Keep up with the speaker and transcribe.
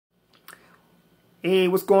Hey,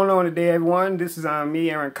 what's going on today, everyone? This is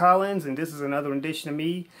me, Aaron Collins, and this is another edition of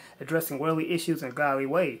me addressing worldly issues in a godly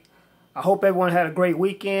way. I hope everyone had a great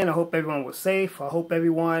weekend. I hope everyone was safe. I hope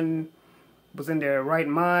everyone was in their right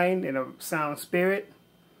mind and a sound spirit.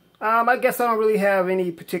 I guess I don't really have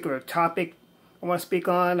any particular topic I want to speak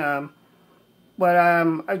on, but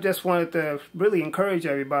I just wanted to really encourage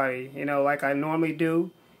everybody, like I normally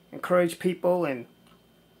do, encourage people and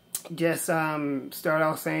just start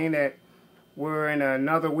off saying that we're in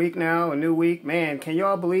another week now, a new week. Man, can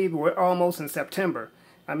y'all believe we're almost in September?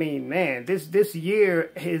 I mean, man, this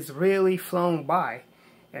year has really flown by,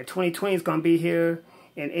 and 2020 is going to be here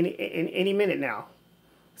in any minute now.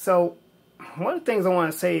 So, one of the things I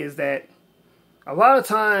want to say is that a lot of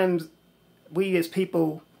times we as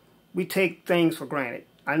people, we take things for granted.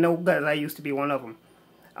 I know that I used to be one of them.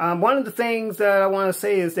 One of the things that I want to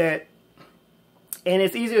say is that, and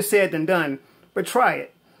it's easier said than done, but try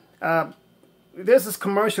it. There's this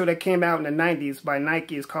commercial that came out in the 90s by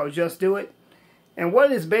Nike. It's called Just Do It. And what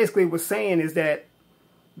it basically was saying is that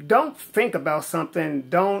don't think about something.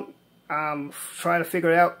 Don't try to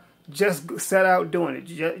figure it out. Just set out doing it.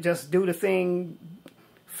 Just do the thing.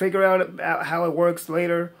 Figure out how it works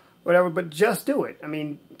later, whatever. But just do it. I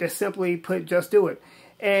mean, just simply put, just do it.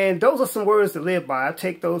 And those are some words to live by. I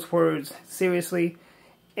take those words seriously.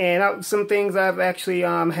 And some things I've actually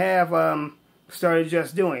started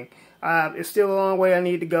just doing. It's still a long way I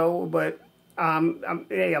need to go, but I'm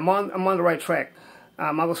on the right track.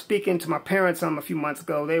 I was speaking to my parents a few months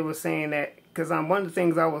ago. They were saying that because one of the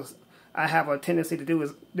things I have a tendency to do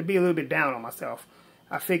is to be a little bit down on myself.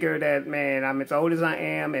 I figure that, man, I'm as old as I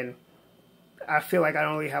am, and I feel like I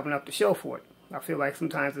don't really have enough to show for it. I feel like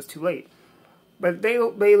sometimes it's too late. But they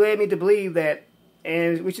led me to believe that,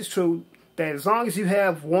 and which is true, that as long as you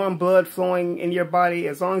have warm blood flowing in your body,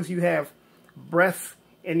 as long as you have breath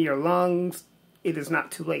in your lungs, it is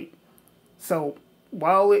not too late. So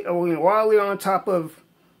while we're on top of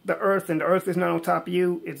the earth and the earth is not on top of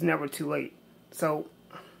you, it's never too late. So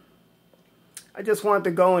I just wanted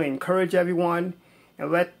to go and encourage everyone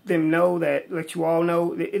and let you all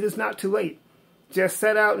know that it is not too late. Just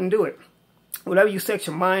set out and do it. Whatever you set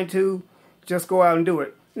your mind to, just go out and do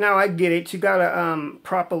it. Now I get it. You gotta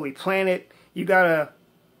properly plan it. You gotta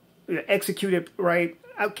execute it right.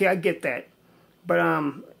 Okay, I get that. But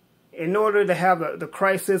in order to have the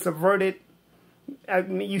crisis averted,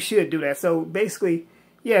 you should do that. So basically,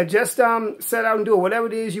 yeah, just set out and do it. Whatever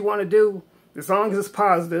it is you want to do, as long as it's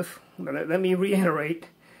positive. Let me reiterate.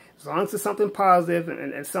 As long as it's something positive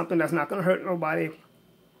and something that's not going to hurt nobody,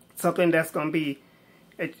 something that's going to be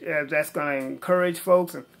that's going to encourage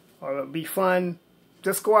folks or be fun,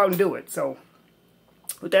 just go out and do it. So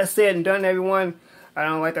with that said and done, everyone,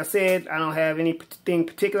 like I said, I don't have anything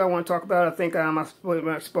particular I want to talk about. I think I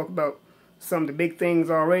spoke about some of the big things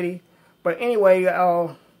already. But anyway,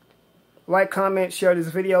 like, comment, share this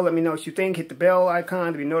video. Let me know what you think. Hit the bell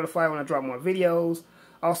icon to be notified when I drop more videos.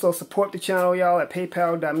 Also, support the channel, y'all, at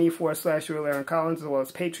paypal.me/RealAaronCollins, as well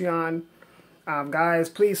as Patreon. Guys,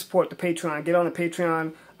 please support the Patreon. Get on the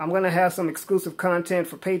Patreon. I'm going to have some exclusive content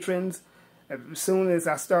for patrons. As soon as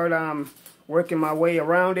I start working my way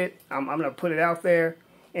around it, I'm going to put it out there.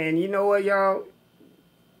 And you know what, y'all?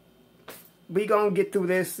 We going to get through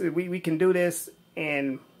this. We can do this.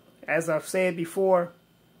 And as I've said before,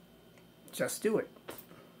 just do it.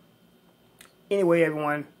 Anyway,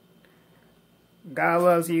 everyone, God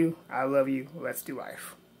loves you. I love you. Let's do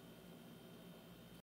life.